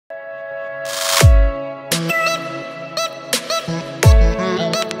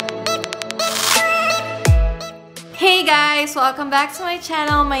guys! Welcome back to my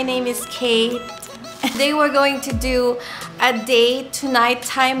channel. My name is Kate. Today we're going to do a day to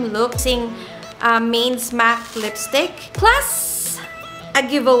nighttime look using Maine's Mac Lipstick plus a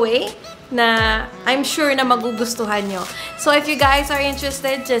giveaway na I'm sure na magugustuhan nyo. So if you guys are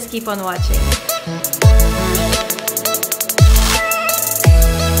interested, just keep on watching.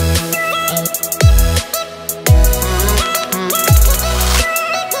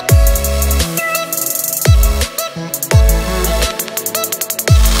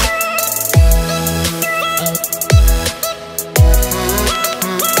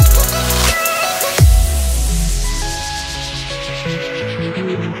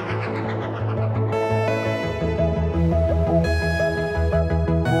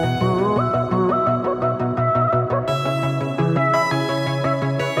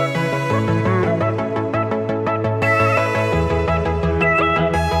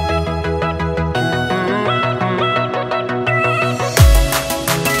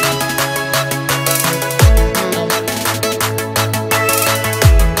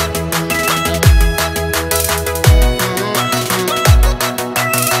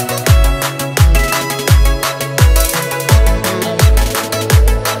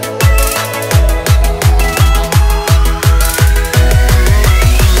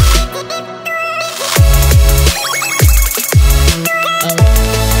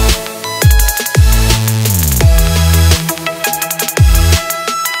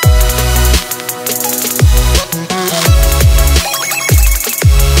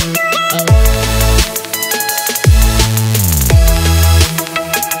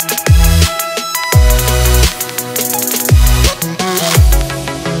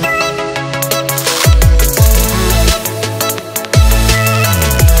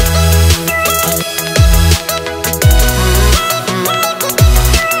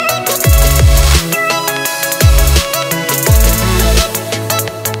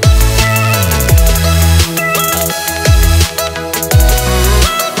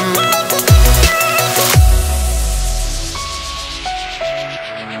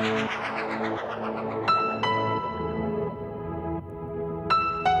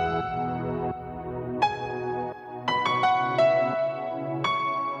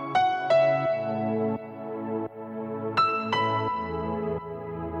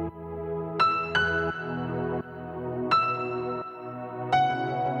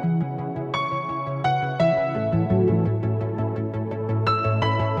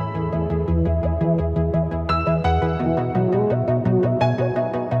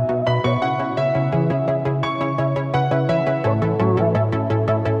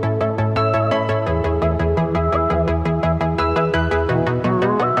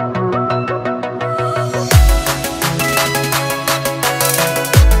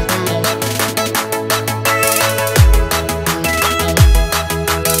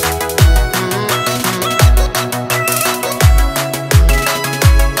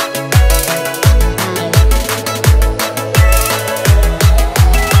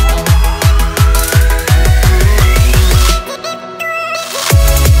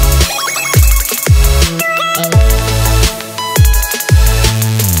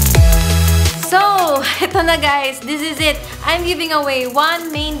 Ito na guys, this is it. I'm giving away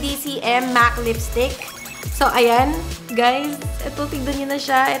one Maine DCM Mac Lipstick. So ayan, guys. Ito, tignan nyo na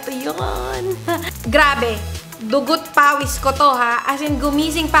siya. Ito yun. Grabe. Dugot pawis ko to ha. As in,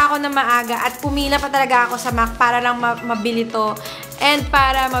 gumising pa ako na maaga at pumila pa talaga ako sa Mac para lang mabili to. And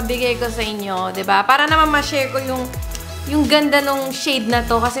para mabigay ko sa inyo, 'di ba? Para naman ma-share ko yung ganda ng shade na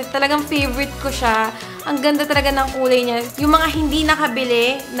to kasi talagang favorite ko siya. Ang ganda talaga ng kulay niya. Yung mga hindi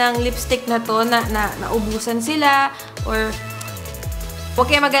nakabili ng lipstick na to, na naubusan sila, or huwag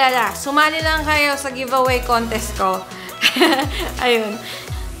kayo mag-alala. Sumali lang kayo sa giveaway contest ko. Ayun.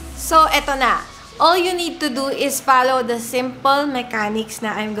 So, eto na. All you need to do is follow the simple mechanics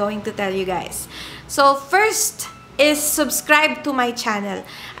na I'm going to tell you guys. So, first is subscribe to my channel.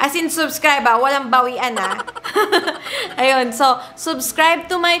 As in, subscribe ha. Walang bawian ha. Ayun. So, subscribe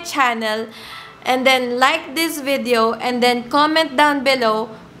to my channel. And then, like this video, and then comment down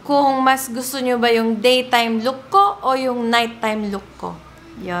below kung mas gusto nyo ba yung daytime look ko o yung nighttime look ko.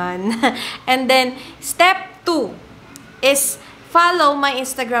 Yan. And then, step 2 is follow my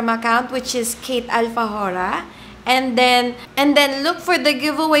Instagram account, which is Kate Alfahora. And then look for the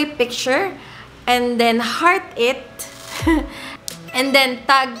giveaway picture, and then heart it. And then,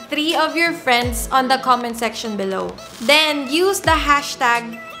 tag 3 of your friends on the comment section below. Then, use the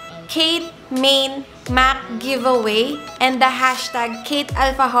hashtag Kate Maine Mac Giveaway and the hashtag Kate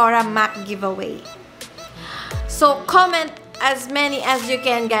Alfahora Mac Giveaway. So, comment as many as you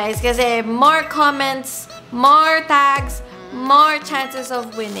can, guys. Kasi more comments, more tags, more chances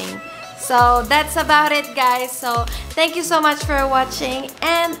of winning. So that's about it, guys. So thank you so much for watching,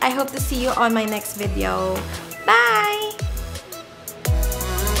 and I hope to see you on my next video. Bye!